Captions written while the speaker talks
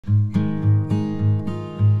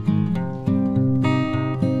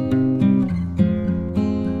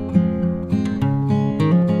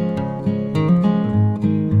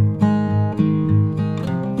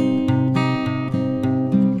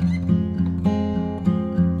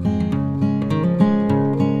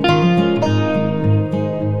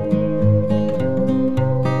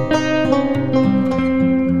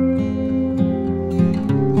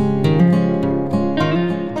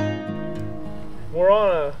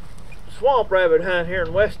swamp rabbit hunt here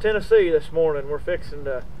in West Tennessee this morning. We're fixing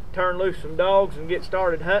to turn loose some dogs and get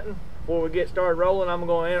started hunting. Before we get started rolling, I'm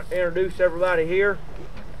going to introduce everybody here.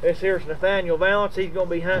 This here's Nathaniel Valance. He's going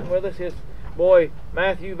to be hunting with us. His boy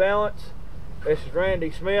Matthew Valance. This is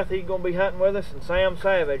Randy Smith. He's going to be hunting with us. And Sam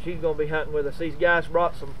Savage. He's going to be hunting with us. These guys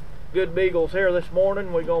brought some good beagles here this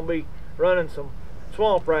morning. We're going to be running some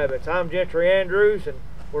swamp rabbits. I'm Gentry Andrews, and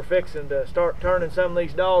we're fixing to start turning some of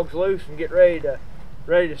these dogs loose and get ready to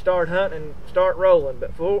start hunting and start rolling.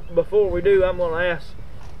 But before we do, I'm going to ask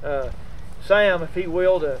Sam, if he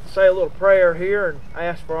will, to say a little prayer here and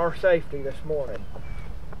ask for our safety this morning.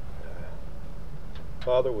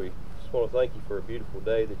 Father, we just want to thank you for a beautiful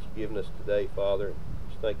day that you've given us today, Father. And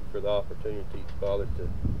just thank you for the opportunity, Father, to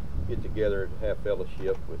get together and have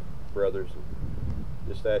fellowship with brothers. And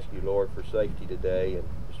just ask you, Lord, for safety today, and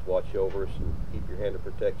just watch over us and keep your hand of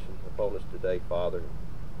protection upon us today, Father.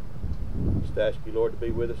 Just ask you, Lord, to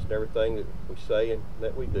be with us in everything that we say and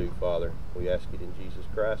that we do, Father. We ask it in Jesus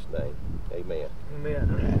Christ's name. Amen.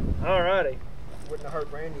 Amen. All righty. Wouldn't have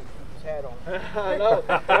hurt Randy to keep his hat on. I know.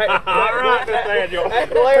 All right, Nathaniel. That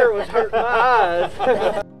glare was hurting my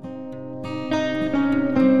eyes.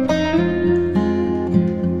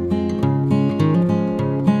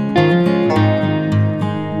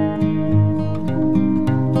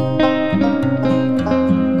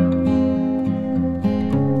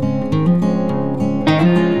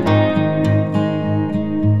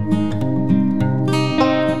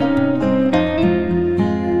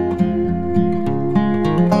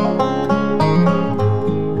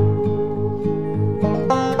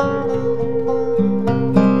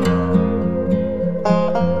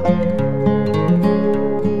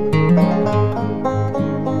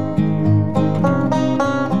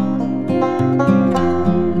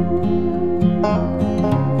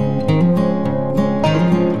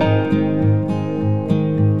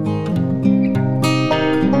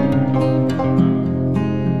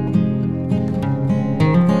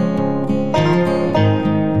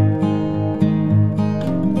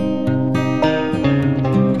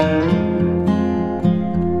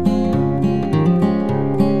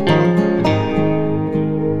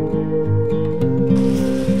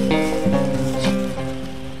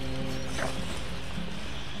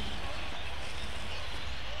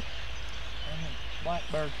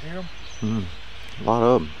 Blackbirds hear them. A lot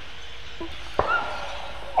of them.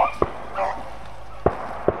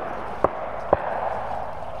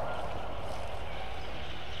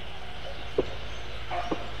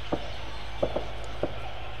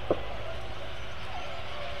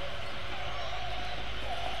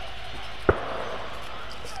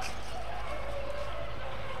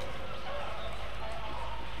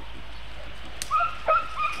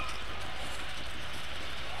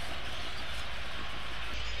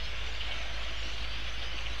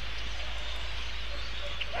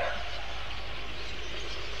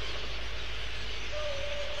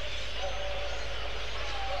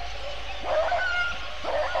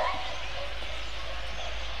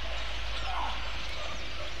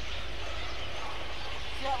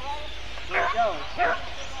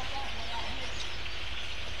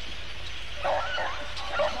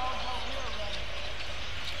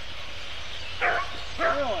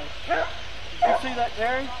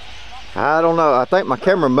 I don't know. I think my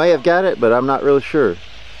camera may have got it, but I'm not really sure.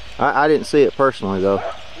 I didn't see it personally, though.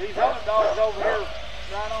 These other dogs over here,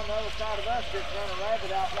 right on the other side of us, just run a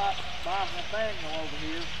rabbit out right by Nathaniel over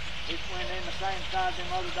here. It went in the same side them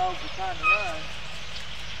other dogs were trying to run.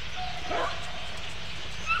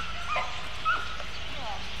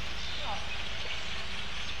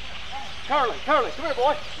 Curly, come here,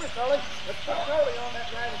 boy. Come here, Curly. Let's put Curly on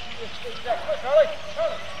that rabbit you just picked up. Come here, Curly.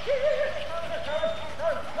 Curly. Here. Come here, Curly.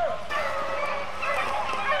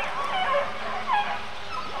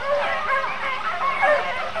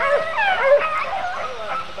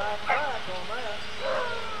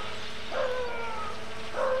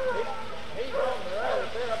 He's on the rabbit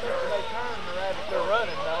there. I bet you they turned the rabbit they're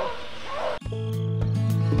running, though.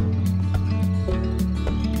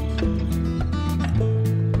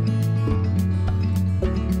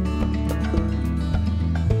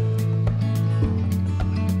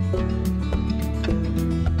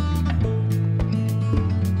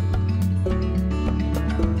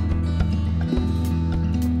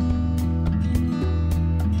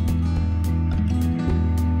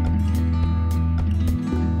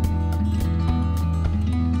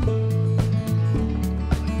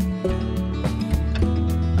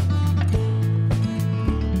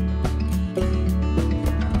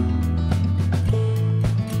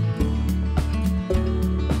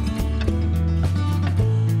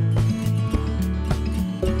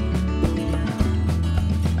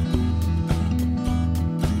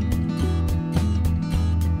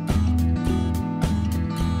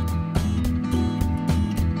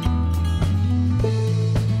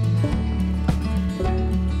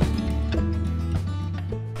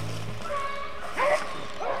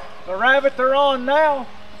 The rabbit they're on now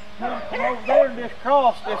come from over there and just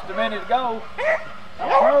crossed just a minute ago.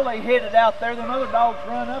 Hurley hit it out there. Them other dogs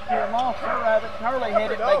run up here and lost their rabbit. Hurley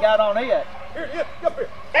hit it and they got on it. Here, get up here.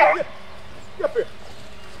 Get up here.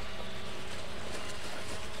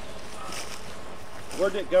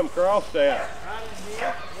 Where'd it come across at? Right in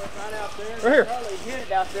here, went right out there. Right here. Hurley hit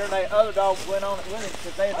it out there and the other dogs went on it with it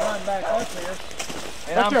because they had run back up here.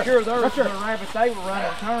 And Right I'm there. sure there was Right some there. rabbits they were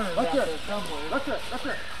running turns Right out there. there somewhere. Right there. Right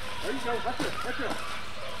there. There you go. Right there. Right there.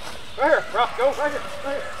 Right here, Roscoe. Right here.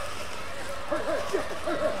 Right here.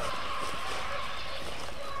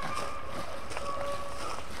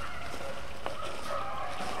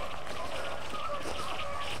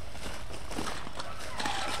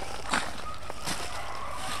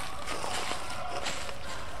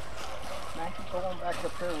 Now keep going back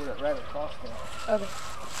up there where that rabbit crossed there. Okay.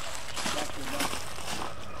 Back to about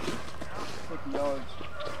 50 yards.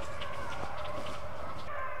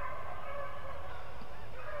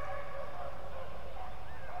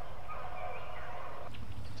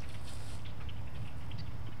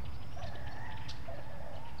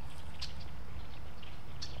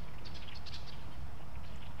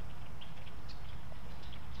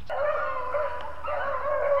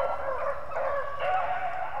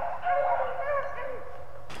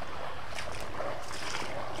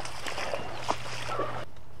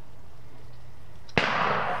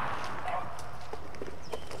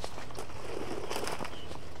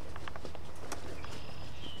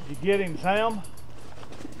 Did you get him, Sam?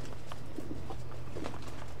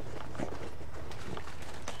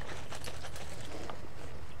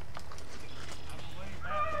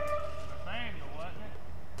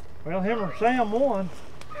 Well, him or Sam won.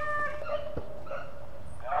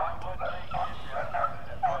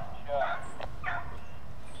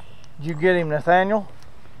 Did you get him, Nathaniel?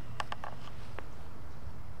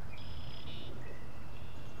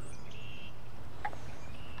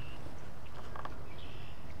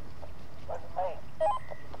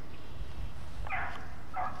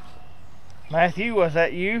 Matthew, was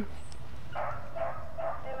that you?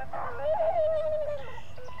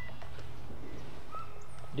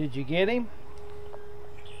 Did you get him?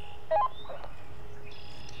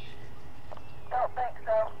 Don't think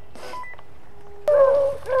so.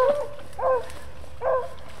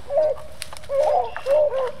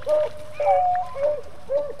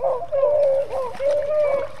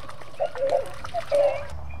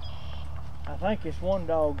 I think this one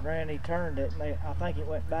dog, Granny, turned it, and I think it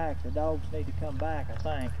went back. The dogs need to come back, I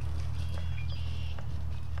think.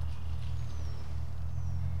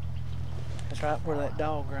 That's right where that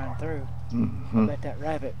dog ran through. I bet that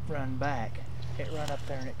rabbit run back. It run up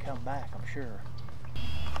there and it come back, I'm sure.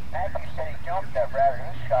 Matthew said he jumped that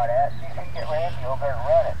rabbit he shot at. See if he can get Randy over there and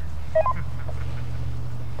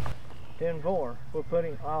run it. 10-4. We'll put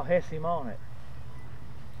him. I'll hess him on it.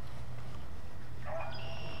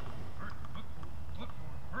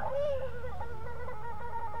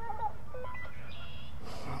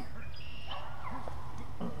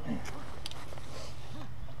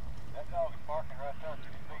 That dog's barking right there. Can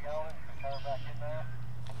you be on it and turn back in there?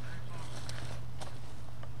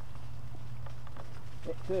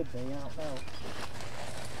 It could be. I don't know.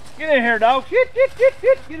 Get in here, dog. Get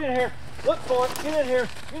in here. Look for it. Get in here.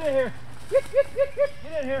 Get in here. Get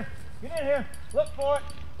in here. Get in here. Look for it.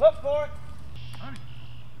 Look for it.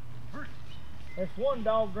 There's one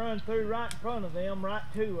dog run through right in front of them, right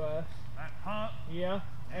to us. That hump. Yeah.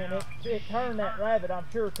 And it turned that rabbit, I'm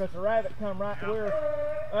sure, because the rabbit come right where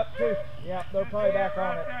up to. Yeah, they're probably back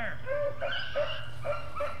on it. There.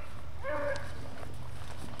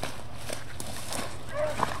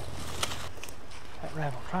 That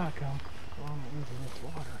rabbit will try to come along into this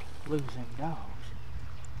water, losing dogs.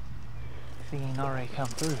 If he ain't already come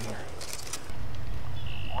through here.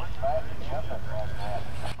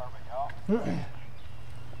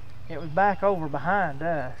 It was back over behind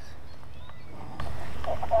us.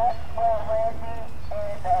 That's where Randy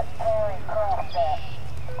and Terry crossed at.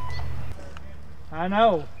 I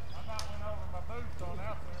know. I about went over my boots on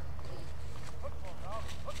out there. Look for him, dog.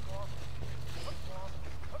 Look for him. Look for him.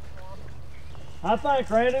 Look for him. I think,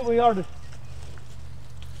 Randy, we ought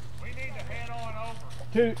We need to head on over.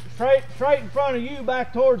 to straight in front of you,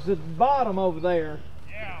 back towards the bottom over there.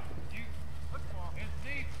 Yeah. You look for him.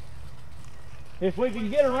 It's deep. If we can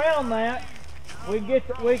get around that, we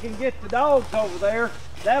can get the dogs over there.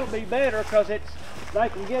 That'll be better because they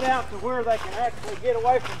can get out to where they can actually get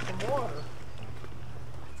away from some water.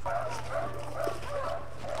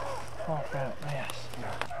 Oh, that mess.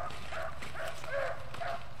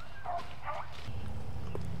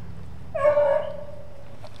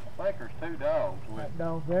 I think there's two dogs with That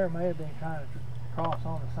dog there may have been trying to cross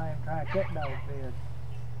on the same track that dog did.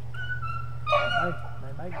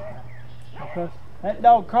 They make it now. Because that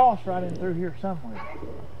dog crossed right in through here somewhere.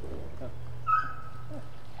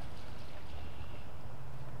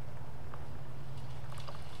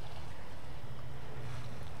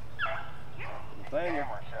 Nathaniel.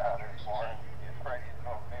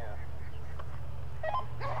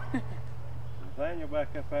 Nathaniel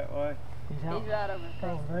back up that way. He's right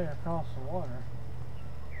over there across the water.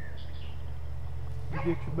 You get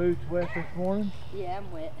your boots wet this morning? Yeah,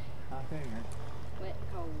 I'm wet. I figured. Wet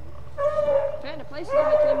and cold. Trying to place it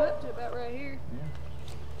I came up to about right here. Yeah.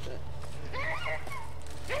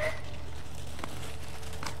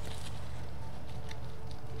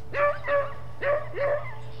 You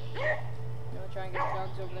want to try and get the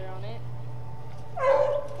dogs over there on it? I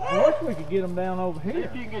wish we could get them down over See here.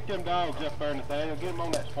 if you can get them dogs up there, Nathaniel. Get them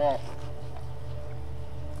on that swamp.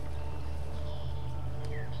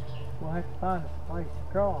 We'll have to find us a place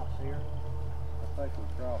to cross here. I think we'll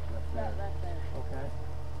cross up there. Right there. Okay.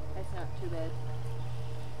 That's not too bad.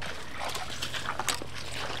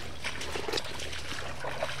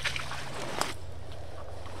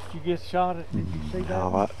 Did you get shot at? Did you see that?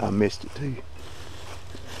 No, I missed it too.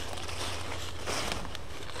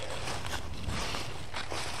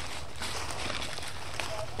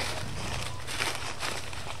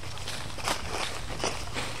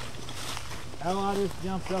 Oh, I just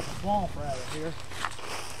jumped up a swamp right here.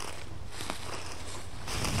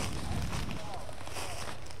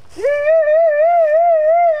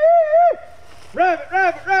 Rabbit,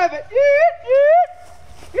 rabbit, rabbit!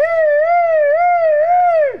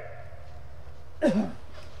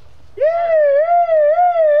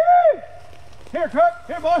 Here, Kirk!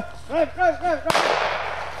 Here, boy! Rabbit, rabbit, rabbit, rabbit!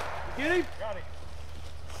 You get him? Got him.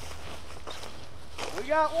 We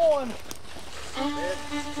got one. Dad,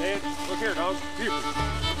 look here, dog. Buford.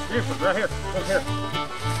 Buford, right here. Look here.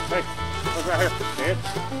 Hey, look right here. Dad.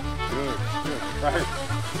 Good, good. Right here.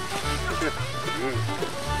 Look here. Good.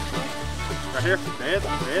 Right here. Dad, Dad,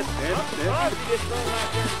 Dad, Dad. You just run right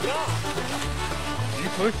there and gone. You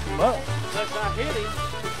pushed him up. Unless I hit him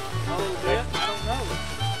a little bit, I don't know.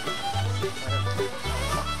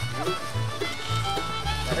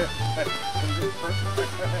 Right here. Hey,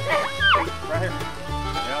 right here.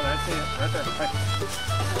 Yeah, that's it. Right there. Hey.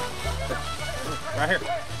 Right here.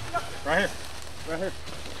 Right here. Right here.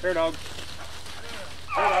 Here, dog.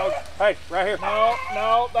 Here, dog. Hey, right here.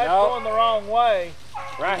 No, that's No. going the wrong way.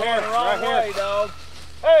 Right Going here. the wrong Right way, here. dog.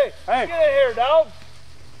 Hey, Hey. get in here, dog.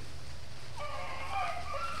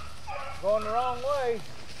 Going the wrong way.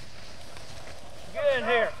 Get in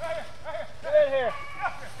here. Get in here.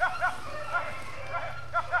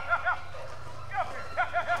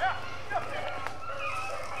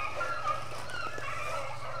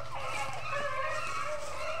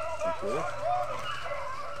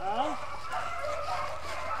 Huh?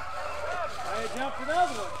 I jumped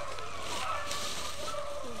another one.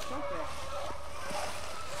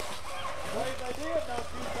 Wait, they did, don't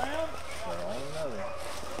you, Sam?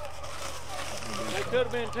 They could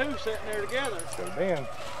have been two sitting there together. Could have been.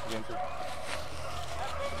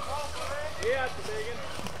 Yeah, it's a big one.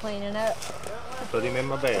 Cleaning up. Put him in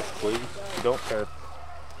my bag, please. You don't care.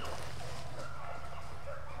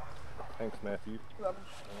 Thanks, Matthew. All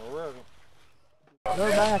right. They're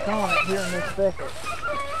back on it here in this thicket.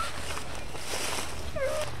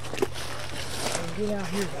 They get out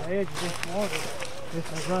here to the edge of this water. If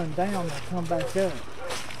they run down, they'll come back up.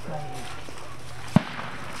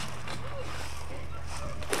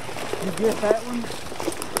 You get that one?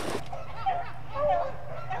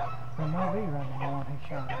 There might be running down he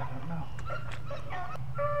shot, I don't know.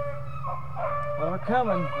 Well, they're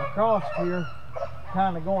coming across here,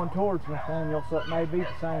 kind of going towards Nathaniel, so it may be the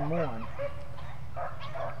same one.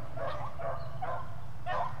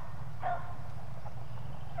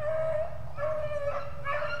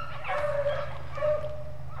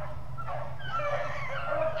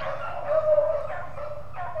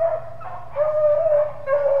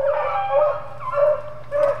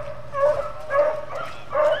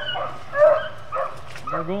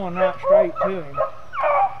 They're going right straight to him.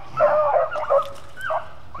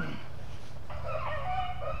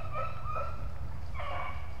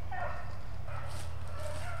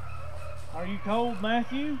 Are you cold,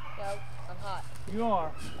 Matthew? No, I'm hot. You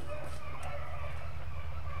are.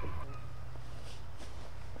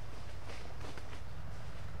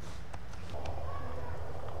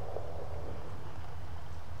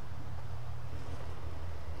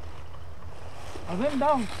 Are them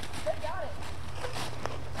dogs? They got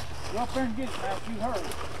it. Go up there and get it, Matthew. Hurry.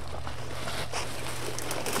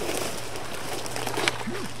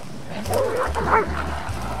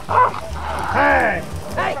 Hey!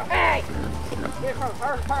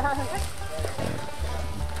 Hurry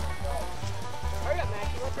up,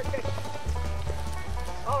 Max. You want your kick?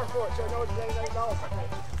 Holler for it so it knows it ain't dog.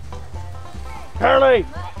 Curly!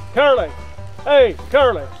 Curly! Hey,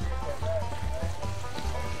 Curly!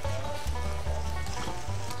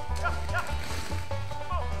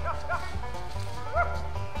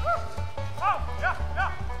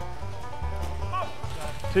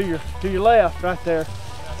 To your left, right there.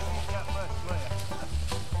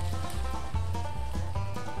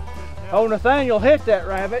 Oh, Nathaniel hit that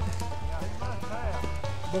rabbit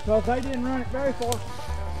because they didn't run it very far.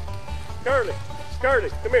 Curly, Curly,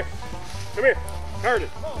 come here. Come here. Curly.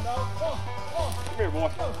 Come on, dog. Come here, boy.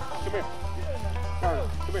 Come here. Curly,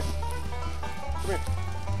 come here. Come here.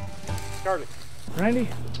 Curly. Randy,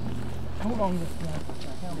 hold on just a minute.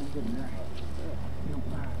 I'm gonna get in there. You don't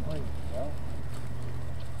mind, please.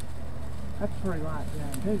 That's pretty light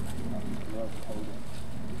down too.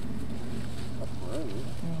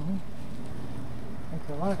 Mm-hmm. It's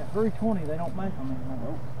like a 320. They don't make them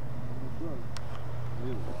anymore.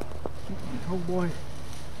 Old boy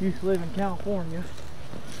used to live in California.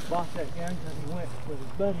 Bought that gun because he went with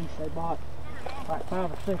his buddies. They bought like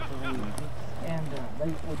 5 or 6 of these, and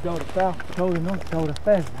they would go to South Dakota, North Dakota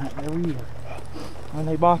pheasant hunting every year. And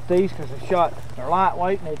they bought these because they shot, they're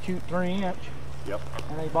lightweight and they shoot 3-inch. Yep.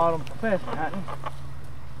 And they bought them for pheasant hunting.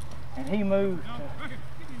 And he moved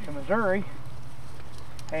to Missouri,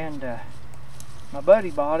 and my buddy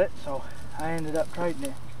bought it, so I ended up trading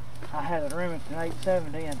it. I had a Remington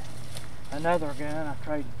 870 and another gun. I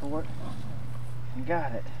traded for it and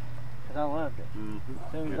got it because I loved it.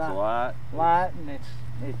 It's light. Light, and it's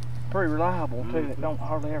pretty reliable too. It don't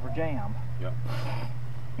hardly ever jam. Yep.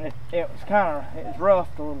 And it was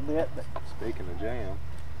roughed a little bit, but Speaking of jam.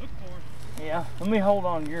 yeah. Let me hold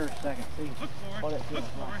on to yours a second, see what it feels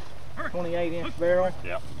like. 28-inch barrel.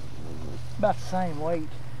 Yep. About the same weight.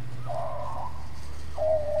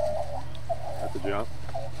 That's a jump.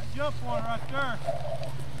 I jumped one right there.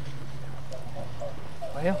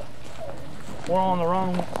 Well, we're on the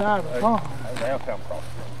wrong side of the pond. They'll come across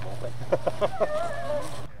the won't they?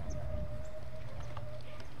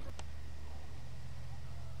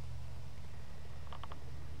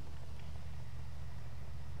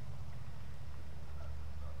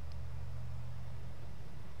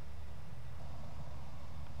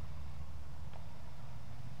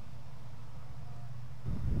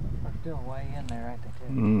 They're still way in there, ain't they,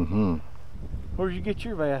 Terry? Mm-hmm. Where'd you get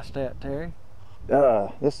your vest at, Terry?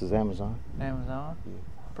 This is Amazon. Amazon? Yeah.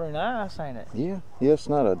 Pretty nice, ain't it? Yeah. Yeah, it's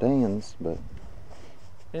not a Dan's, but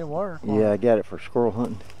It worked. yeah, I got it for squirrel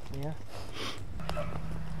hunting. Yeah.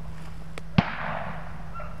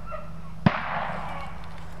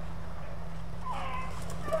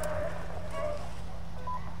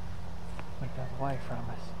 Went that away from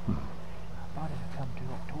us. I thought it would come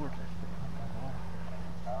towards us, but it went that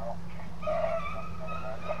way.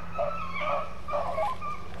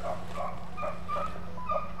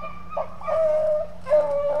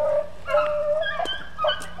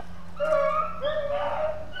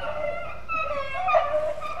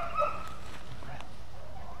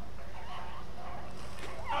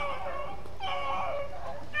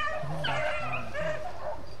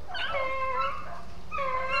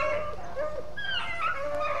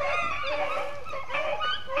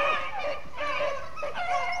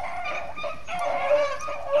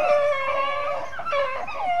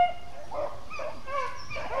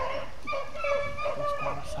 Just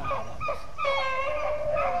on the side of us.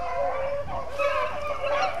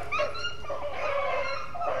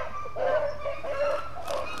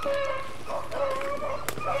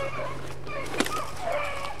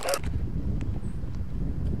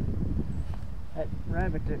 That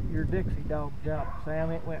rabbit that your Dixie dog jumped,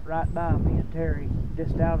 Sam, it went right by me and Terry,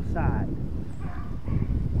 just out of sight.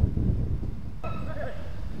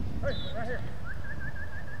 Right here.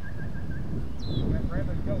 That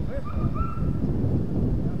rabbit goes this way.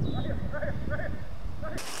 Right here.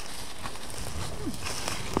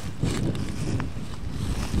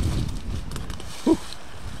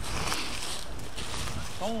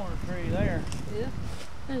 Thorn tree there. Yeah.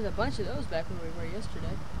 There's a bunch of those back where we were yesterday.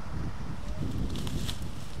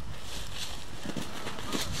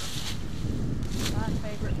 My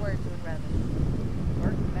favorite words would rather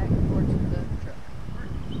working back towards the truck.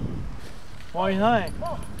 What do you think?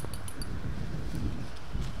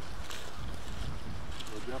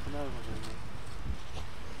 We're jumping over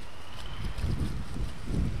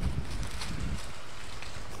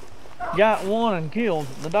Got one and killed.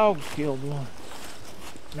 The dogs killed one.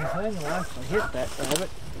 Nathaniel actually hit that rabbit,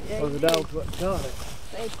 Yeah, or the he did. dogs wouldn't got it.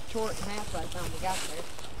 They tore it in half by the time we got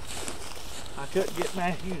there. I couldn't get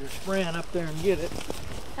Matthew to sprint up there and get it.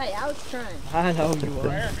 Hey, I was trying. I know you were.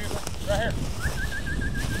 Right here, right here.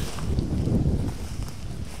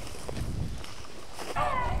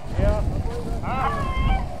 Yeah.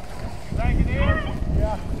 Think it is?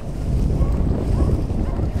 Yeah.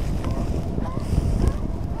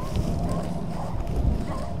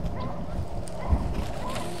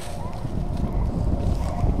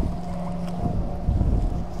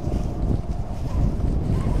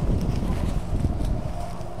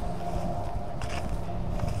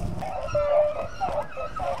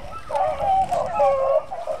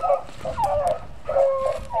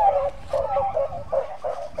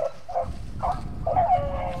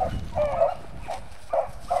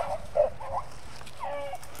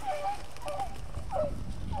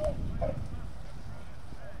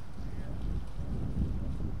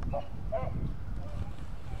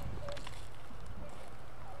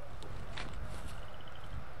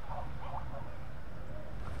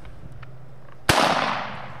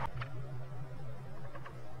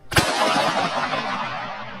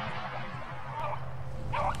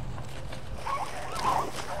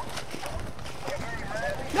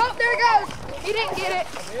 Nope, there it goes. He didn't get it.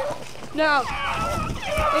 No.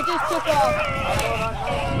 It just took off.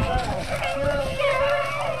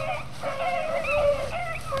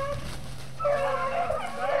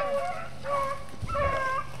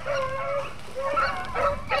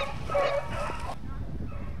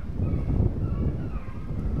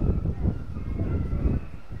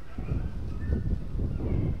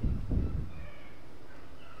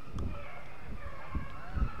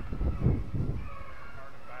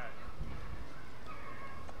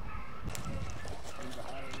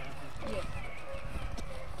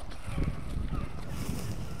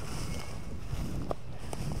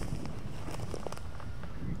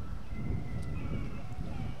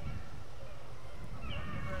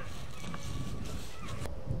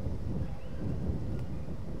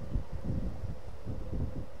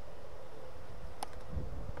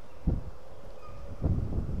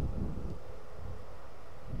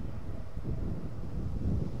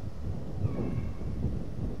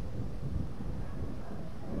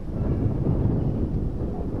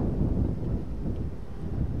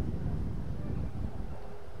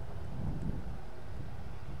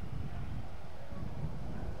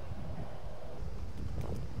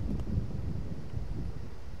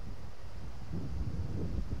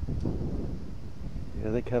 Yeah,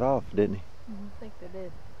 they cut off, didn't he? I think they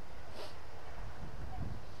did.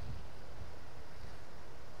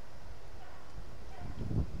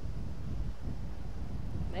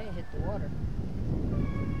 They hit the water.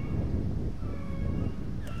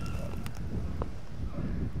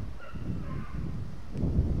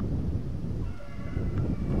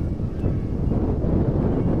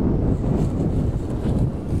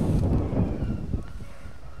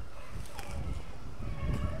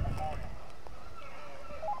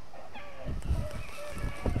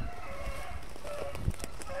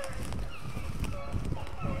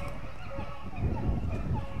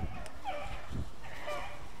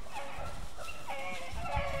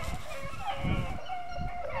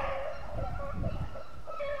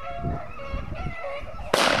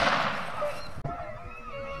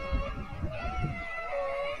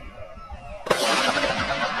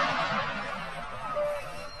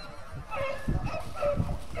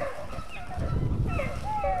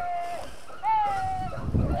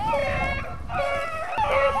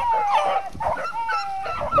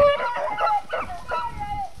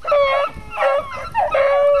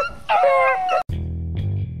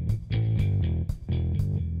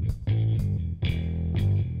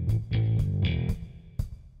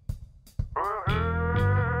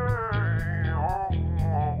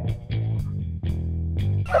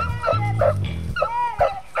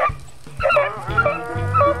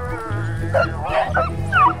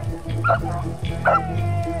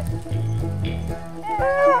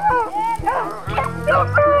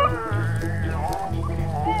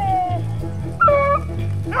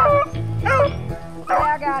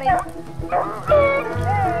 I got him.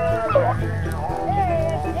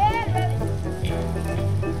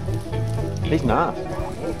 He's nice.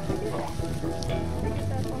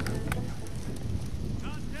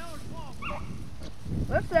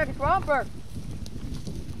 Looks like a swamper.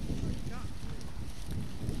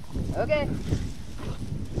 Okay.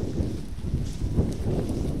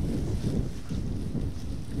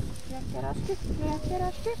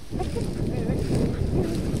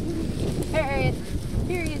 There he is.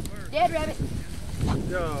 Here he is. Dead rabbit. Good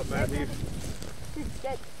job, Matthew.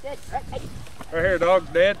 Dead. Right. Right here,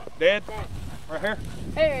 dog. Dead. Right here.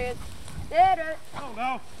 There he is. Dead rabbit. Oh,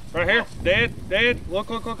 no. Right here. Dead. Dead. Look.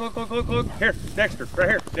 Here, Dexter. Right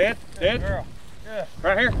here. Dead. Dead. Girl. Yeah.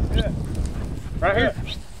 Right here. Yeah. Right here.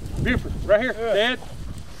 Buford. Right here. Yeah. Dead.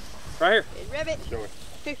 Right here. Dead rabbit. Show it.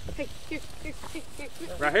 Here.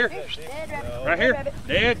 Right here. Dead rabbit. Right here.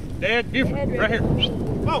 Dead. Dead. Buford. Dead Right here.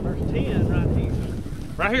 Oh, there's 10 right here.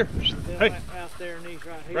 Right here. Then Hey. out there and these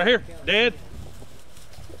right here. Right here. Count Dead.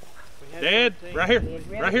 We had Dead. 13. Right here.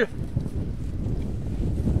 Right here.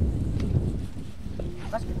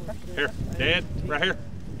 Here. Dead. Right here.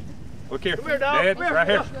 Look here. Come here, dog. Dead. Come here. Right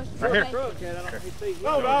here. Right Right here. Crook, Cat, I don't need to see you. Come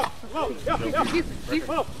on, dog. Come on, Come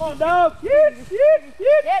come on, dog. Yes. Dead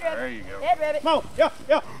rabbit. There you go. Dead rabbit. Come on.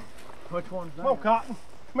 Yeah. Which one's that? Come on, Cotton.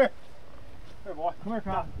 Come here. Here, boy. Come here,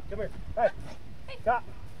 Cotton. Come here. Hey.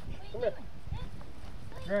 Cotton. Come here.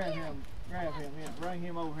 Grab him. Yeah. Bring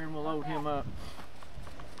him over here and we'll load him up.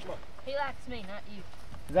 He likes me, not you.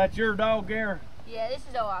 Is that your dog, Gary? Yeah, this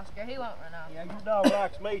is old Oscar. He won't run off. Yeah, your dog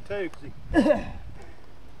likes me too, 'cause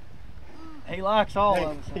He likes all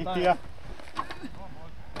of us, I think. Yeah.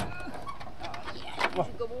 Yeah, you're a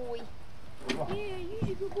good boy. Yeah, you're a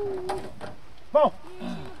good boy. Come on. Yeah,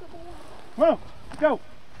 you're a good boy. Come on. Go.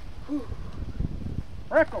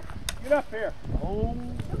 Freckle. Get up here. Oh,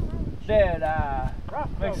 dead eye. Rocco,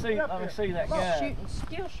 Let me see. get up Let me here. see that guy. Shooting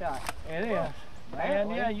skill shot. It is. Man,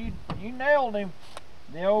 yeah, you nailed him.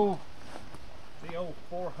 The old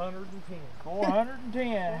 410.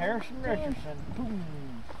 410, Harrison Richardson. Boom.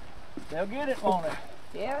 They'll get it on it.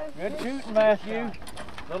 Yeah. Good shooting, Matthew. A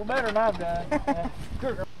little better than I've done.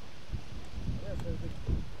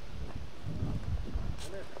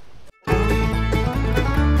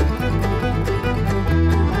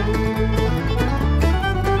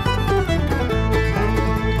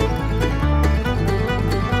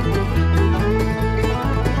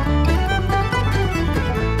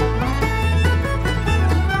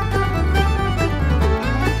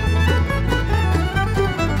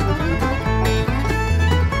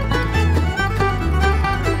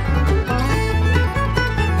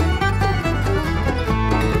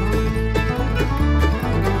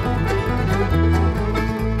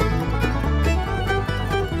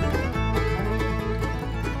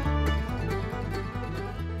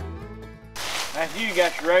 Matthew, you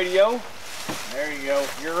got your radio. There you go.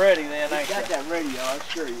 You're ready then, ain't you? Got that radio, I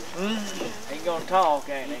assure you. He's gonna talk,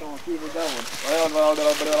 ain't he? He's gonna keep it going.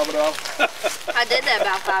 I did that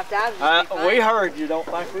about 5 times. We heard you. Don't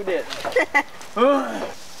think we didn't.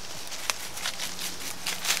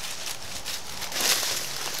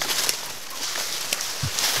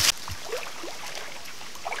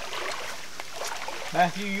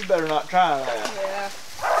 Matthew, you better not try that. Yeah.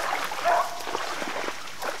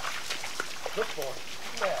 Look for it.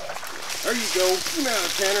 There you go. Come out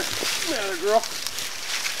of Tanner. Come out of there, girl.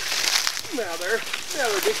 Come out there. Come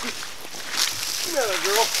out there, Dixie. Come out there,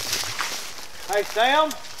 girl. Hey,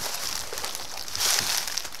 Sam.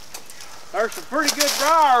 There's some pretty good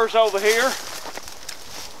briars over here.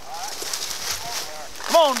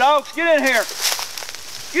 Come on, dogs. Get in here.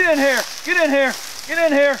 Get in here. Get in here. Get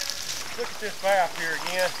in here. Look at this map here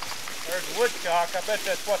again. There's a woodcock. I bet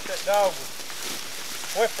that's what that dog was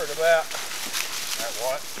whimpering about. That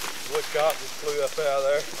what? Woodcock just flew up out of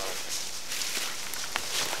there.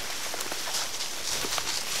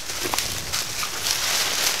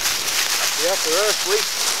 Yeah, for us,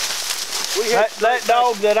 we that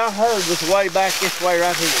dog that I heard was way back this way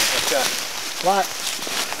right here. Okay. Like,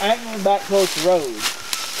 angling back close to the road.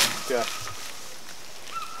 Okay.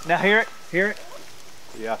 Now hear it? Hear it?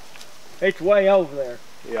 Yeah. It's way over there.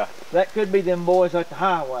 Yeah. That could be them boys at the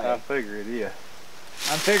highway. I figure it is.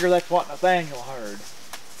 I figure that's what Nathaniel heard.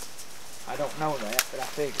 I don't know that, but I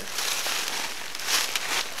figure.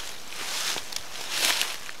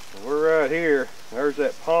 We're right here. There's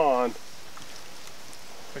that pond.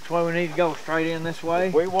 Which way we need to go? Straight in this way?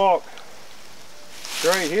 If we walk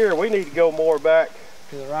straight here, we need to go more back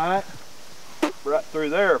To the right? right through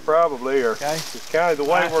there probably, or Okay. just kind of the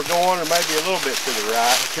way we're going, or maybe a little bit to the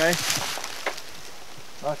right. Okay.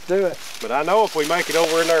 Let's do it. But I know if we make it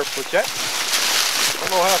over in there, which that, I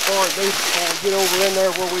don't know how far it is before we get over in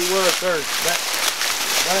there where we were there. That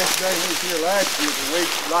last day we was here last year, the week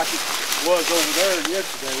like it was over there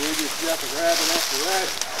yesterday. We just got the rabbit after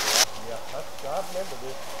rabbit. Yeah, I remember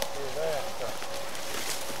this here that.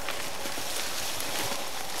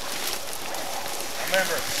 I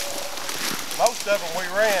remember most of them we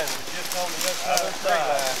ran was just on the other side of the tree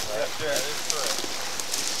line. Right there. That is correct.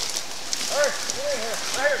 Hey, get in here.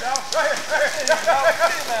 Right here, dog. Right here. Right here. Get him out of here.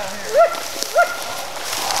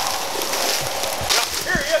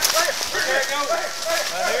 Here he is. Right here. There you go. Right here. Right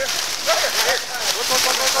here. Right here.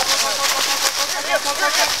 Look.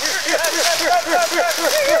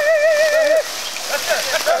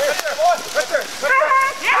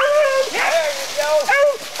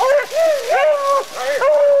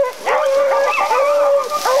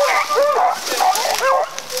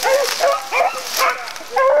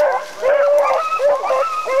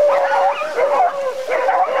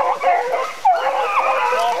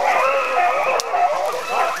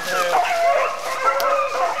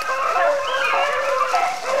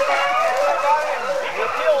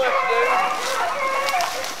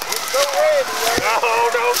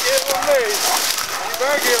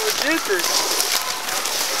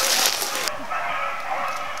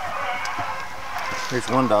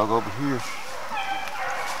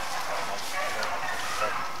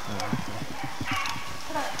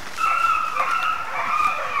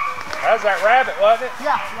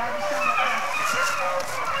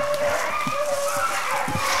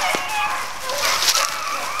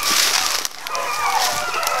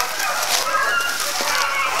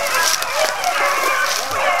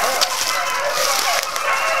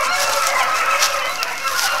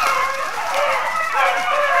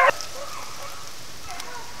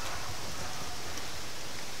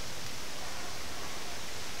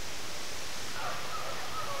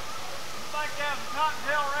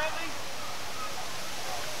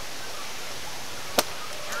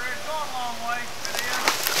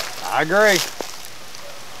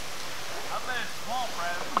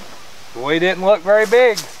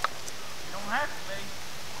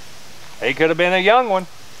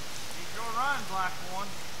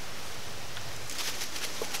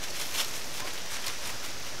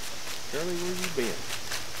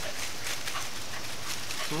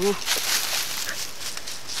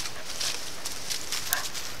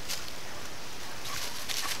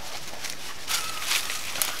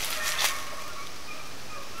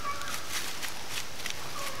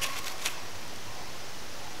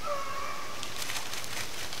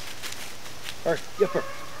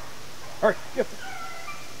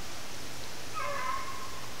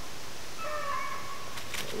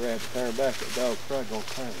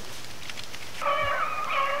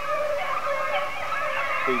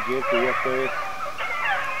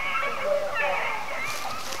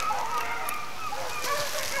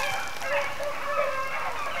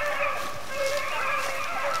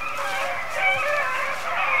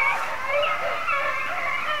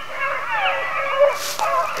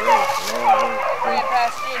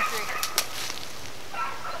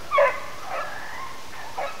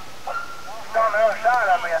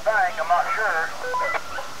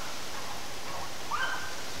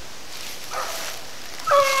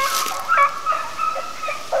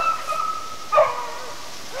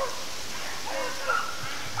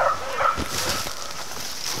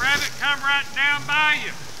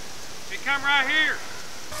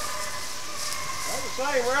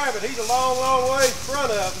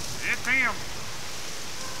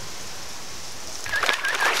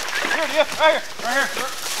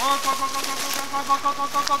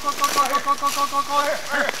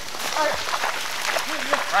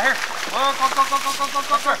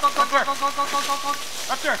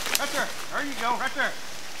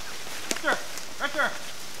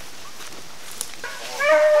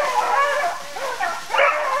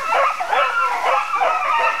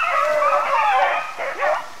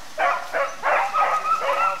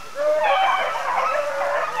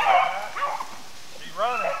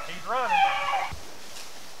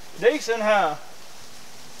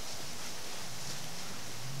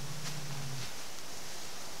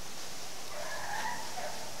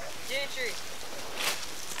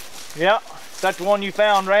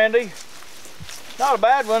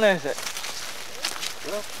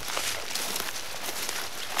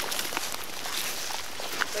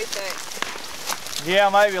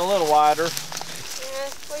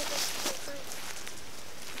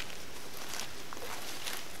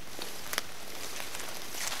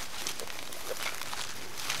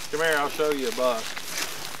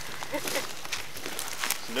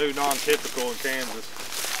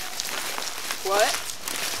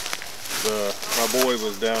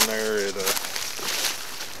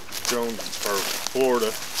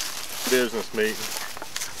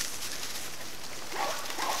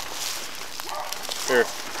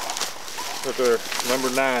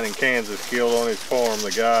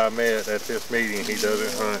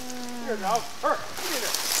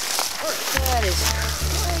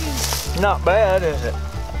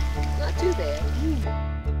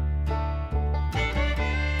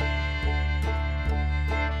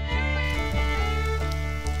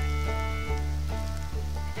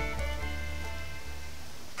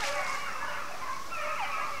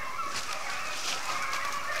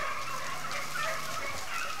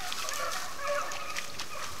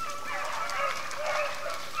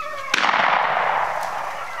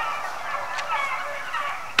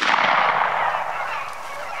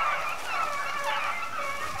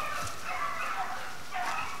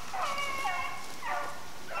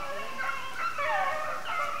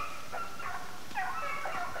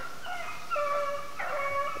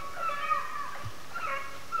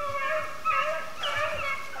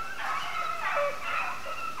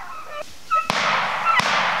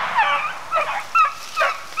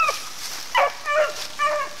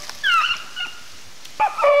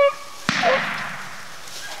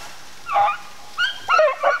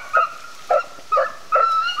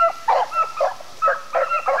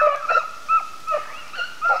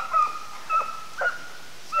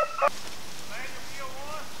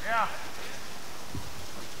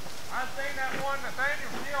 that one Nathaniel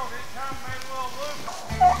killed, it come made a little loop.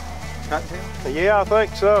 Cottontail? Yeah, I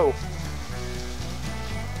think so.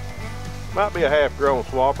 Might be a half-grown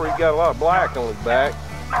swapper. He's got a lot of black on his back.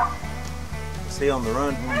 Is he on the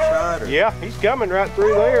run from one side? Or? Yeah, he's coming right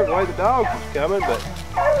through there the way the dogs was coming, but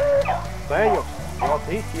Daniel, well,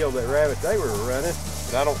 he killed that rabbit they were running,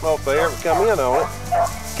 but I don't know if they ever come in on it.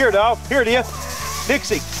 Here, dog. Here it is.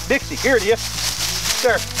 Dixie, Dixie, here it is.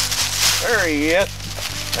 There. There he is.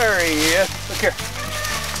 There he is. Look here.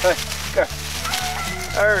 Hey, there.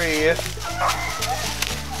 There he is.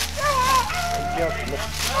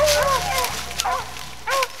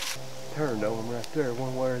 Turned on him right there,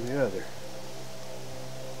 one way or the other.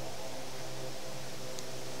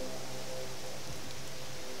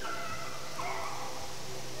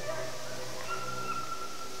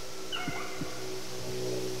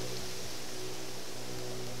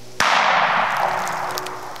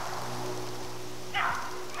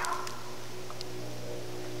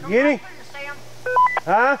 Get him?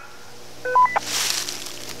 Huh?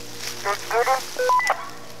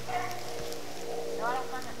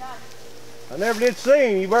 I never did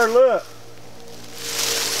see him. You better look.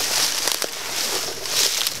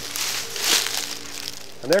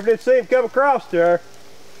 I never did see him come across there.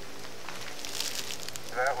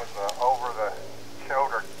 That was an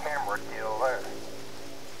over-the-shoulder camera kill there.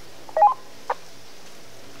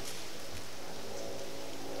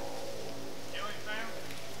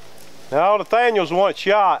 No, Nathaniel's the one that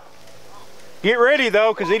shot. Get ready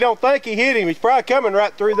though, because he don't think he hit him. He's probably coming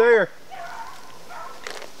right through there.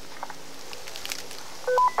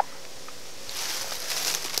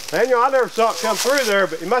 Daniel, I never saw it come through there,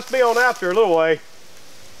 but it must be on out there a little way.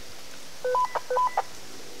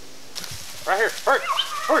 Right here, hurry,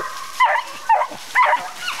 hurry.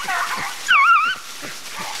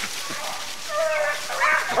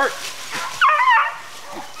 Hurry.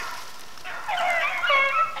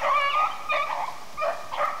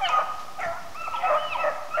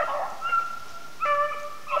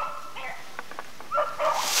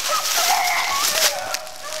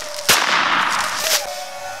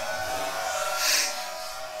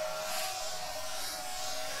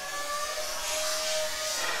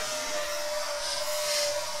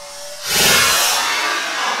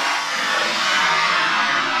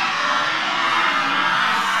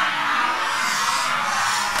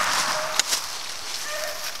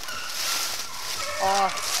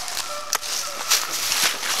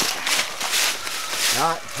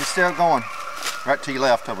 No, he's still going. Right to your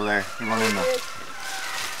left over there. He went in the...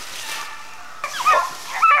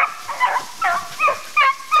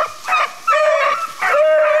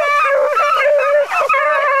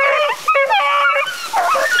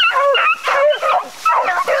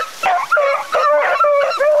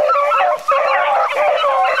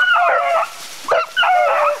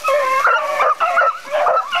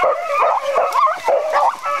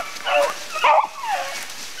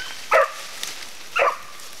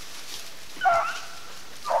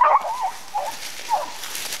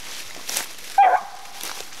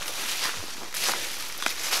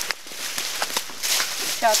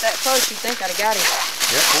 Shot that close, you'd think I'd have got him.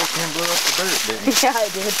 Yeah, poor Kim blew up the dirt, didn't he? Yeah, I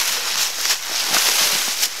did.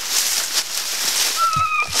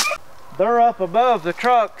 They're up above the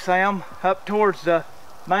truck, Sam, up towards the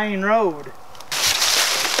main road.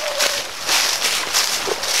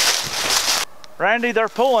 Randy, they're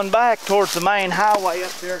pulling back towards the main highway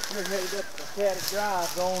up there. They're headed up the Caddy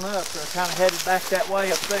Drive, going up. They're kind of headed back that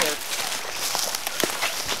way up there.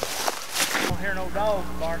 I don't hear no dogs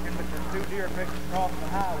barking, but there's 2 deer fixing to cross the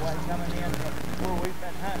highway coming in from where we've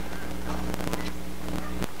been hunting.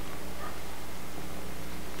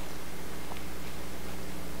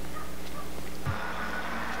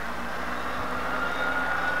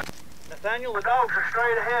 Nathaniel, the dogs are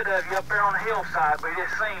straight ahead of you up there on the hillside. We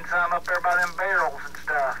just seen some up there by them barrels and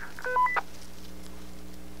stuff.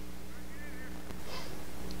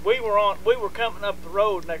 We were coming up the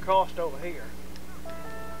road and they crossed over here.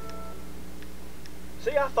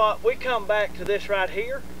 See, I thought we come back to this right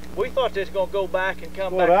here. We thought this was gonna go back and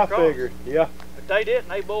come back across. What I figured, yeah. But they didn't.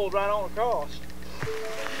 They bulled right on across.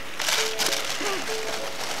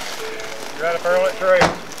 Right up there on that trail.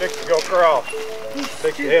 Fix to go across.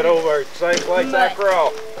 Fix to head over at the same place I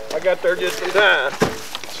crossed. I got there just in time.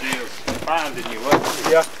 She was finding you, wasn't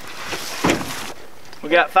she? Yeah. We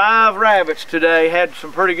got 5 rabbits today. Had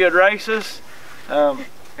some pretty good races.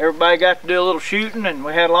 Everybody got to do a little shooting and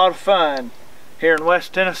we had a lot of fun here in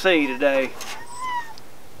West Tennessee today.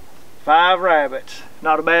 5 rabbits.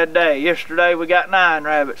 Not a bad day. Yesterday we got 9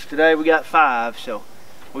 rabbits. Today we got 5. So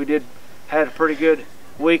we had a pretty good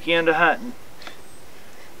weekend of hunting.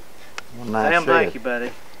 Well, nice. Sam, thank you,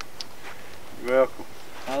 buddy. You're welcome.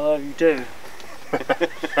 I love you too.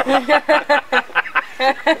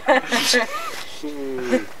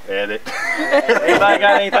 Edit. Anybody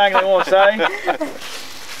got anything they want to say?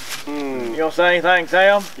 You gonna say anything,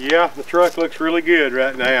 Sam? Yeah, the truck looks really good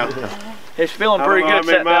right now. It's feeling pretty good. I don't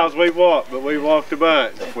know how many miles we walked, but we walked a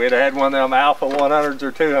bunch. If we'd had one of them Alpha 100s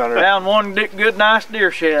or 200s. Found one good, nice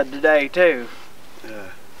deer shed today too.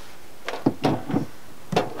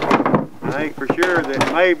 I think for sure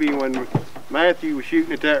that maybe when Matthew was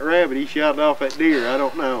shooting at that rabbit, he shot off that deer. I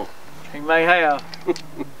don't know. He may have.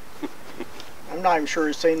 I'm not even sure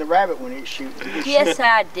he's seen the rabbit when he's shooting. Yes,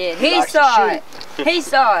 I did. He likes to saw it. He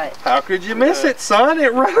saw it. How could you miss it, son?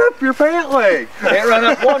 It run up your pant leg. It run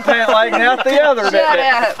up one pant leg and out the other. Shut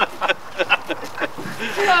didn't up.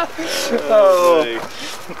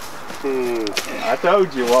 I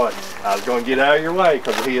told you what. I was going to get out of your way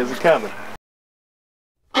because he isn't coming.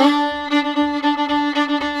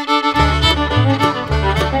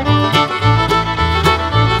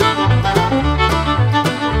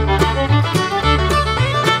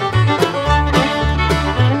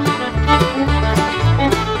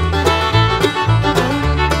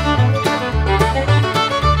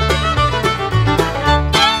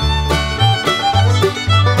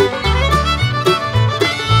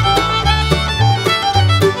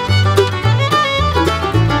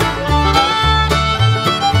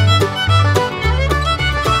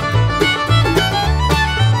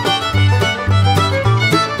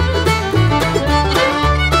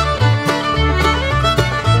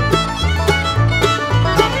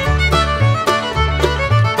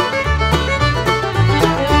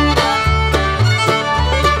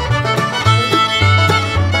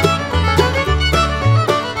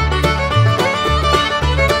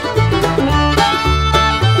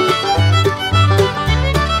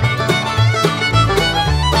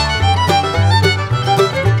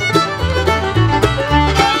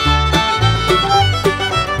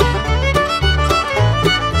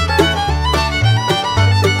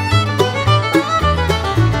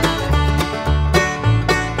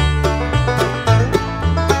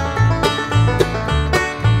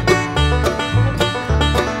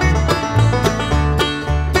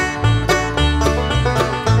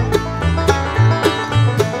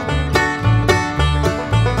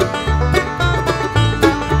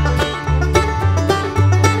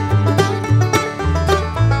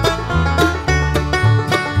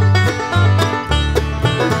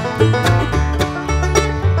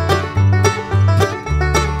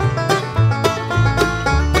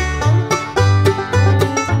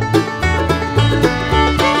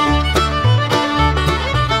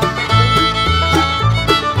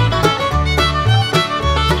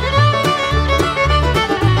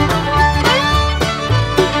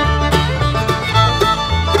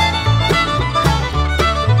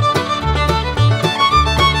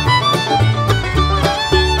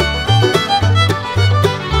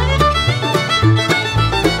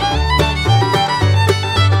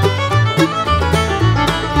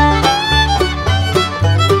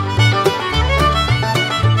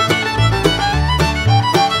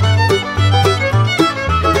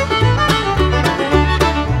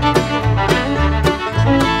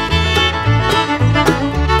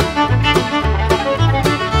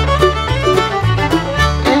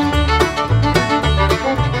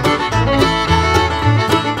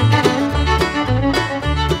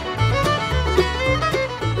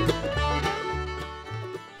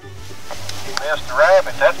 Mr.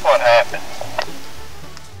 Rabbit, that's what happened.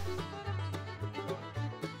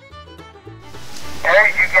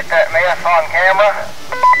 Gary, you get that mess on camera?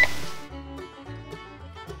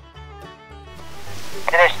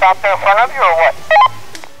 Did they stop there in front of you or what?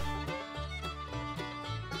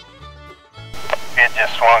 If he had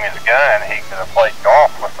just swung his gun, he could have played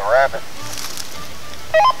golf with the rabbit.